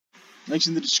Links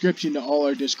in the description to all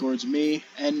our Discords, me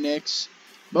and Nick's,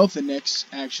 both the Nick's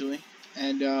actually,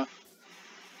 and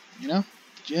you know,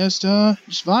 just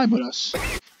vibe with us.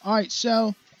 All right,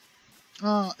 so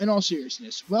in all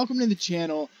seriousness, welcome to the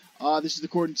channel. This is the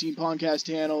Cordentine podcast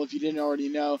channel. If you didn't already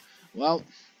know, well,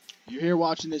 you're here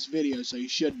watching this video, so you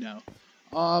should know.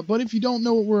 But if you don't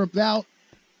know what we're about,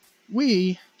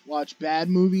 we watch bad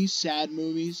movies, sad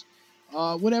movies,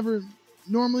 whatever.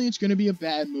 Normally, it's going to be a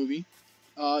bad movie.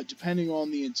 Depending on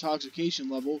the intoxication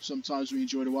level, sometimes we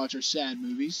enjoy to watch our sad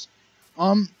movies.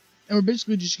 And we're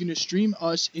basically just going to stream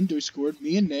us in Discord,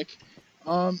 me and Nick.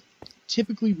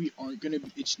 Typically, we aren't going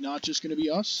to, it's not just going to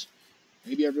be us.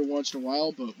 Maybe every once in a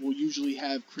while, but we'll usually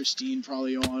have Christine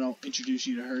probably on. I'll introduce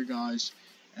you to her, guys.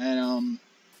 And,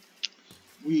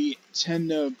 we tend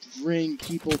to bring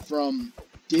people from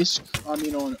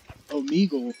on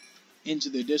Omegle into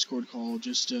the Discord call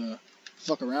just to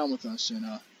fuck around with us and,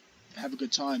 have a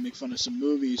good time, make fun of some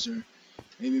movies, or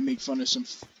maybe make fun of some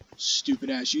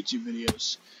stupid-ass YouTube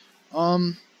videos.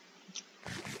 I'm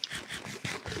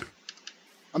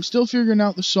still figuring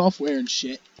out the software and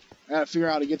shit. I gotta figure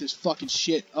out how to get this fucking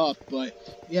shit up, but,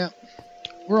 yeah,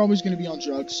 we're always gonna be on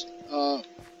drugs,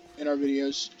 in our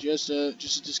videos. Just a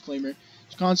disclaimer.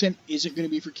 This content isn't gonna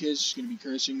be for kids, there's gonna be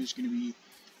cursing, there's gonna be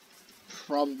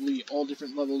probably all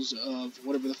different levels of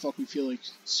whatever the fuck we feel like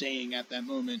saying at that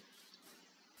moment.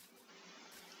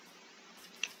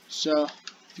 So,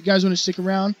 if you guys want to stick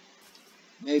around,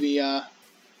 maybe have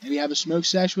a smoke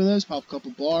sesh with us, pop a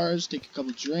couple bars, take a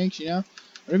couple drinks, you know?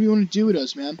 Whatever you want to do with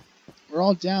us, man. We're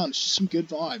all down. It's just some good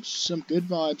vibes. Some good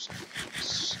vibes.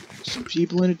 Some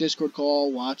people in a Discord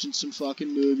call watching some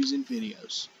fucking movies and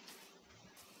videos.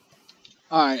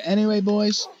 Alright, anyway,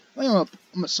 boys, I'm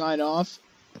gonna sign off.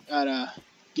 Gotta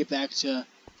get back to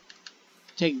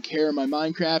taking care of my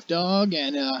Minecraft dog,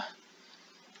 and, I'll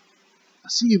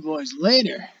see you boys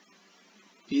later.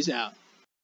 Peace out.